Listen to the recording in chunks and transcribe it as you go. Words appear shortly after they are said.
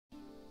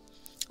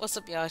What's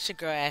up, y'all? It's your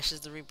girl Ashes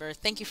the Rebirth.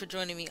 Thank you for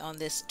joining me on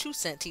this 2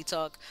 cent tea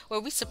talk where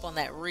we sip on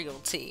that real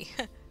tea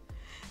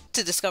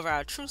to discover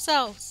our true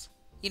selves.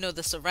 You know,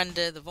 the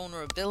surrender, the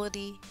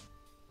vulnerability,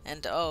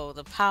 and oh,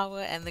 the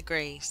power and the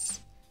grace.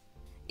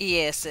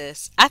 Yeah,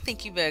 sis, I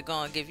think you better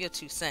go and give your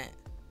 2 cent.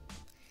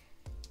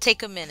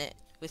 Take a minute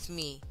with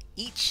me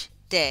each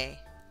day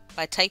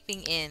by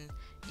typing in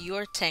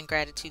your 10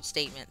 gratitude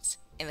statements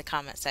in the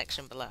comment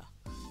section below.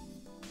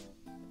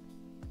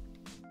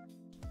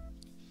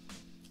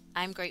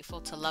 I'm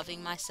grateful to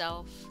loving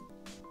myself.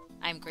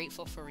 I'm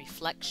grateful for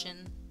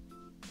reflection.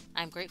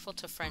 I'm grateful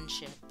to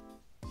friendship.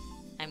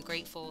 I'm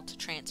grateful to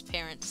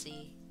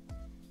transparency.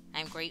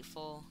 I'm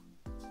grateful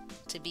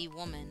to be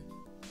woman.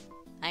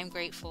 I'm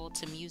grateful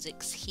to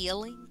music's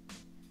healing.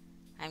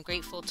 I'm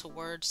grateful to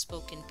words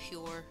spoken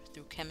pure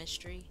through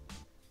chemistry.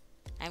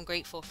 I'm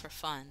grateful for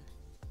fun.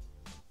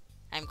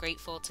 I'm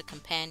grateful to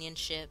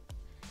companionship.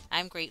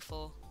 I'm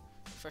grateful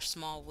for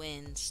small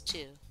wins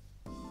too.